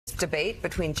debate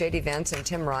between J.D. Vance and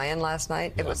Tim Ryan last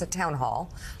night. It was a town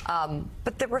hall,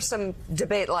 but there were some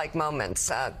debate-like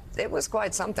moments. It was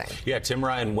quite something. Yeah, Tim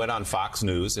Ryan went on Fox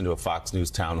News, into a Fox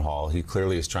News town hall. He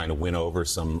clearly is trying to win over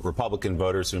some Republican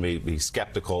voters who may be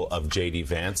skeptical of J.D.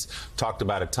 Vance. Talked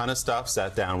about a ton of stuff,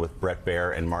 sat down with Brett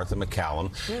Baer and Martha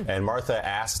McCallum. And Martha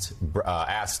asked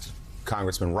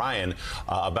Congressman Ryan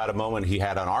about a moment he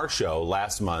had on our show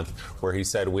last month where he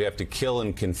said we have to kill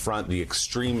and confront the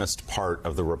extremist part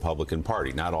of the Republican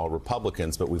Party. Not all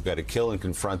Republicans, but we've got to kill and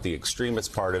confront the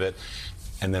extremist part of it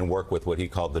and then work with what he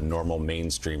called the normal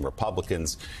mainstream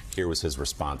Republicans. Here was his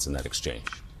response in that exchange.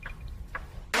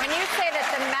 When you say that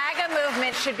the MAGA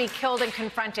movement should be killed and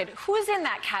confronted, who's in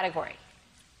that category?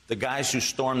 The guys who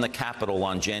stormed the Capitol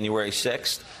on January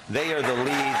 6th, they are the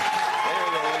lead.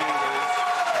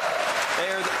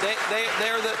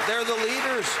 They're the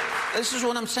leaders. This is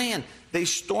what I'm saying. They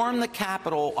stormed the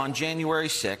Capitol on January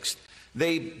 6th.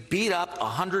 They beat up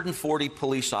 140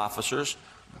 police officers,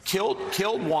 killed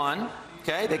one.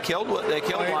 Okay, they killed one. We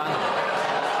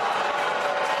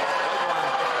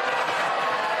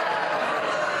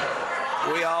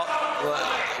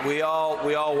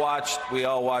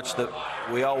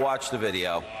all watched the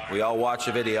video.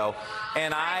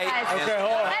 And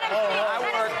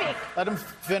let him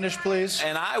finish, please.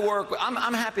 And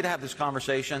I'm happy to have this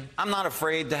conversation. I'm not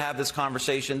afraid to have this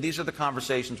conversation. These are the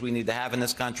conversations we need to have in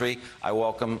this country. I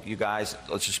welcome you guys.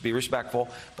 Let's just be respectful.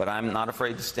 But I'm not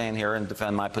afraid to stand here and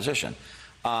defend my position.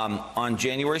 On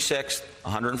January 6th,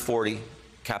 140,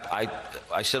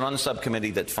 I sit on the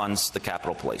subcommittee that funds the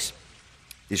Capitol Police.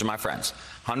 These are my friends.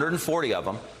 140 of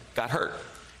them got hurt.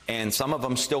 And some of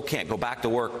them still can't go back to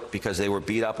work because they were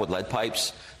beat up with lead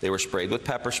pipes, they were sprayed with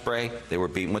pepper spray, they were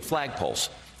beaten with flagpoles.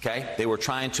 Okay? They were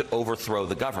trying to overthrow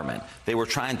the government. They were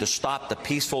trying to stop the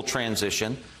peaceful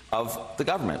transition of the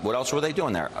government. What else were they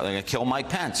doing there? They're going to kill Mike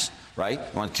Pence, right?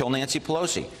 They want to kill Nancy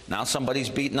Pelosi. Now somebody's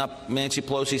beating up Nancy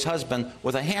Pelosi's husband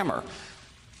with a hammer.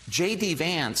 J.D.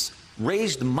 Vance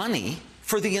raised money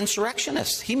for the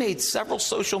insurrectionists. He made several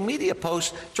social media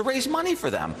posts to raise money for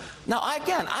them. Now,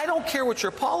 again, I don't care what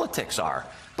your politics are,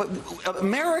 but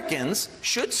Americans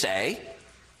should say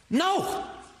no.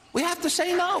 We have to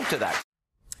say no to that.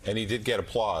 And he did get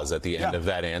applause at the end of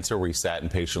that answer where he sat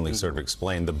and patiently sort of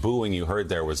explained. The booing you heard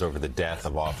there was over the death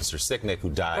of Officer Sicknick, who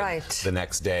died the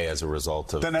next day as a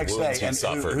result of the wounds he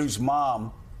suffered. Whose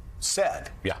mom said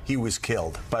he was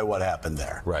killed by what happened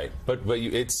there. Right. But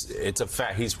it's a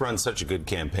fact. He's run such a good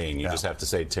campaign. You just have to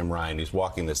say Tim Ryan, he's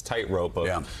walking this tightrope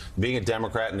of being a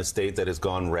Democrat in a state that has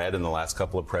gone red in the last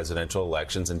couple of presidential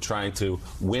elections and trying to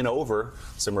win over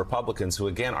some Republicans who,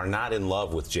 again, are not in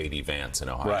love with J.D. Vance in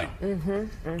Ohio.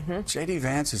 Right. J.D.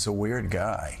 Vance is a weird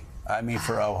guy. I mean,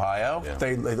 for Ohio,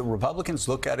 the Republicans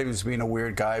look at him as being a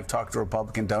weird guy. I've talked to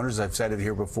Republican donors. I've said it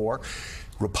here before.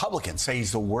 Republicans say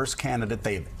he's the worst candidate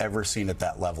they've ever seen at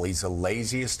that level. He's the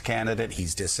laziest candidate.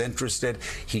 He's disinterested.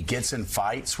 He gets in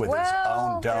fights with his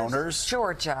own donors.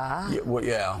 Georgia.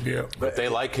 But they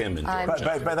like him in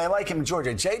Georgia. But they like him in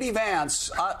Georgia. J.D.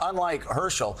 Vance, unlike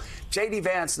Herschel, J.D.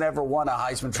 Vance never won a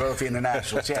Heisman Trophy in the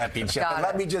national championship. And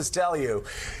let me just tell you,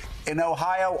 in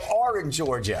Ohio or in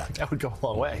Georgia, that would go a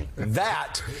long way.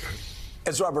 That,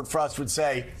 as Robert Frost would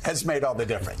say, has made all the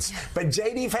difference. But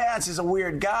J.D. Vance is a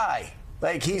weird guy.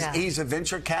 Like, he's a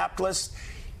venture capitalist.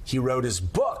 He wrote his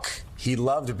book. He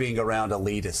loved being around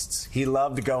elitists. He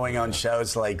loved going on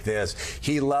shows like this.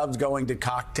 He loved going to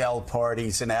cocktail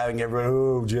parties and having everyone,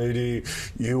 oh, J.D.,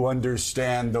 you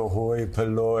understand the hoi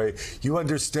polloi. You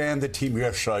understand the team.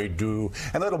 Yes, I do.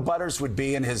 And little Butters would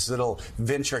be in his little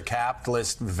venture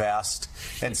capitalist vest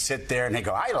and sit there and they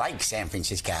go, I like San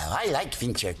Francisco. I like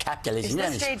venture capitalism.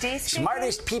 Is this J.D.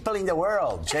 Smartest people in the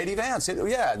world. J.D. Vance.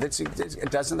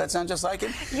 Doesn't that sound just like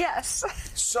him? Yes.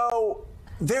 So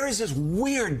there is this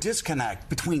weird disconnect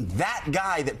between that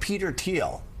guy that Peter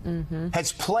Thiel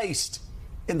has placed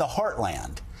in the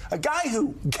heartland, a guy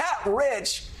who got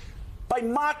rich by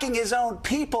mocking his own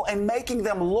people and making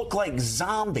them look like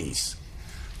zombies.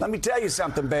 Let me tell you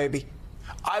something, baby.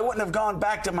 I wouldn't have gone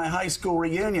back to my high school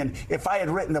reunion if I had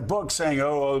written a book saying,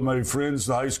 oh, all my friends,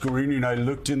 the high school reunion, I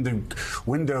looked in the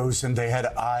windows and they had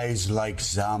eyes like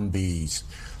zombies.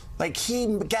 Like, he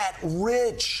got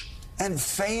rich and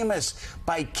famous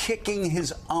by kicking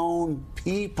his own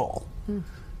people.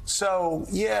 So,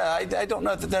 yeah, I don't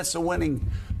know that that's a winning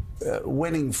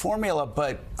formula,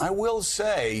 but I will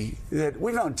say that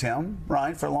we've known Tim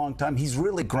Ryan for a long time. He's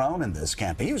really grown in this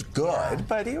campaign. He was good,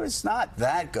 but he was not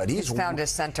that good. He's found his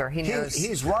center. He knows.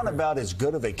 He's run about as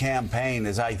good of a campaign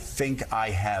as I think I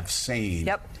have seen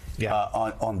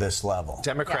on this level.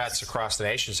 Democrats across the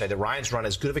nation say that Ryan's run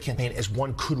as good of a campaign as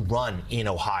one could run in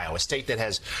Ohio, a state that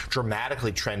has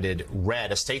dramatically trended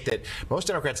red, a state that most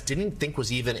Democrats didn't think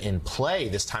was even in play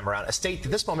this time around, a state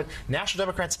at this moment National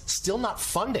Democrats still not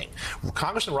funding.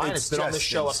 Congressman Ryan has been on this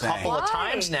show a couple of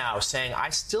times now saying, I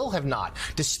still have not,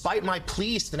 despite my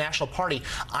pleas to the National Party,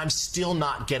 I'm still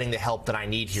not getting the help that I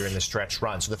need here in the stretch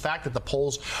run. So the fact that the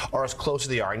polls are as close as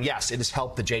they are, and yes, it has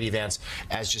helped that J.D. Vance,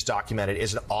 as just documented,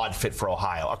 is an odd fit for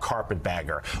Ohio, a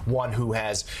carpetbagger, one who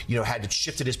has, had to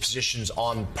shifted his positions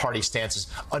on party stances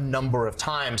a number of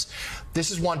times. This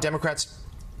is one Democrats,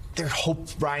 they hope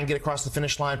Ryan get across the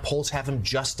finish line. Polls have him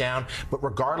just down, but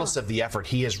regardless of the effort,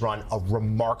 he has run a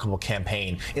remarkable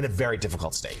campaign in a very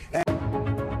difficult state.